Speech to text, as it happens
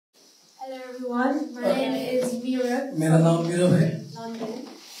Hello everyone, my name is Meerab. मेरा नाम मीरब है. London.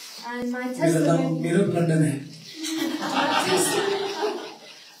 And my मेरा नाम testimony मीरब लंदन है.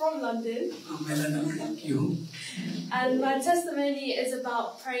 from London. मैं लंदन की हूँ. And my testimony is about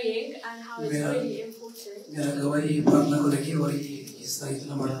praying and how it's मेरा- really important. मेरा गवाही प्रार्थना को लेके और ये हिस्सा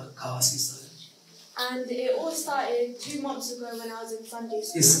इतना बड़ा खास हिस्सा है. And it all started 2 months ago when I was in Sunday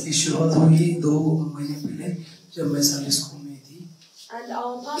school. इसकी शुरुआत हुई 2 महीने पहले जब मैं संडे स्कूल में थी. And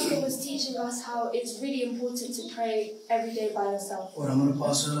our pastor was teaching us how it's really important to pray every day by yourself. और हमारे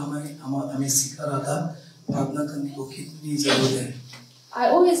पास्टर हमें सिखा रहा था प्रार्थना करने को कितनी जरूरत है. I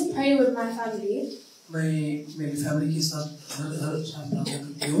always pray with my family, मैं मेरी फैमिली के साथ हर शाम प्रार्थना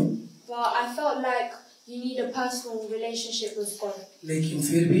करती हूँ. but I felt like you need a personal relationship with God. लेकिन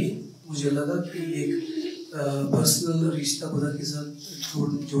फिर भी मुझे लगा कि एक पर्सनल रिश्ता खुदा के साथ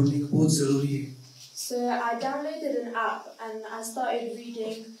जोड़ने का बहुत जरूरी है. So I downloaded an app and I started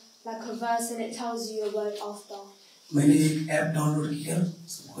reading like a verse and it tells you a word after. मैंने एक ऐप डाउनलोड किया.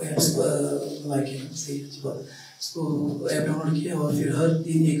 सबको ऐप्स लाइक है सही अच्छी बात. इसको ऐप डाउनलोड किया और फिर हर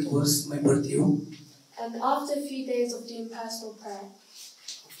दिन एक वर्स मैं पढ़ती हूँ. And after a few days of doing personal prayer,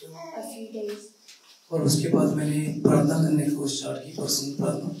 a few days, और उसके बाद मैंने प्रार्थना करने को स्टार्ट की पर्सनल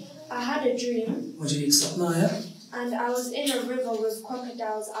प्रार्थना. I had a dream मुझे एक सपना आया and I was in a river with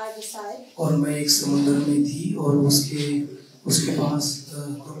crocodiles either side. और मैं एक समुद्र में थी और उसके पास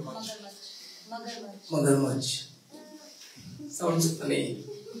मगरमच्छ. Sounds funny.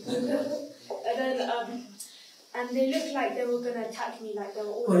 And they looked like they were gonna attack me, like they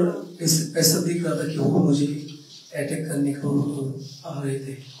were all और around. ऐसा दिख रहा था कि वो मुझे अटैक करने को आ रहे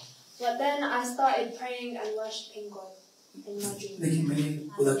थे. But then I started praying and worshiping God in my dream. लेकिन मैंने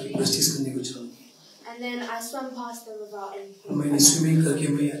खुदा की प्रैक्टिस करने को चला. And then I swam past them without anything. मैंने स्विमिंग करके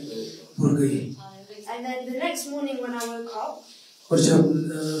मैं उड़ गई. And then the next morning when I woke up, और जब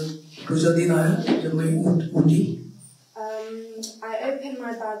दूसरा दिन आया जब मैं उठी I opened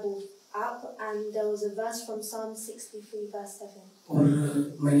my Bible app and there was a verse from Psalm 63 verse 7. और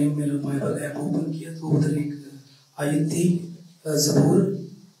मैंने मेरा बाइबल ऐप ओपन किया तो उधर एक आयत थी ज़बूर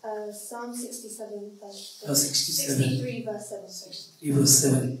Psalm 67 verse 63 63 verse 7. verse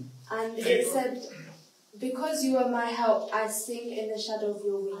 7. And it said, because you are my help, I sing in the shadow of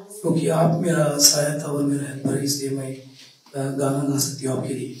your wings. क्योंकि आप मेरा साया था और मेरा हेल्पर इसलिए मैं गाना गा सकती हूँ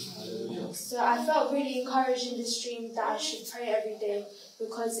आपके लिए. So I felt really encouraged in this dream that I should pray every day,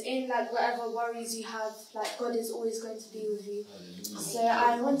 because in like whatever worries you have, like God is always going to be with you. So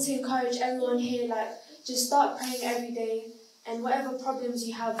I want to encourage everyone here, like just start praying every day, and whatever problems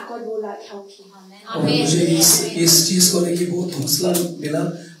you have, God will like help you. और मुझे इस चीज को लेके बहुत हौसला मिला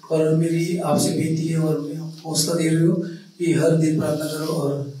और मेरी आपसे बेनती है और मैं हौसला दे रही हूँ कि हर दिन प्रार्थना करो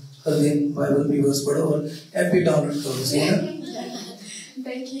और हर दिन बाइबल भी वर्स पढ़ो और ऐप भी डाउनलोड करो.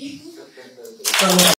 Thank you.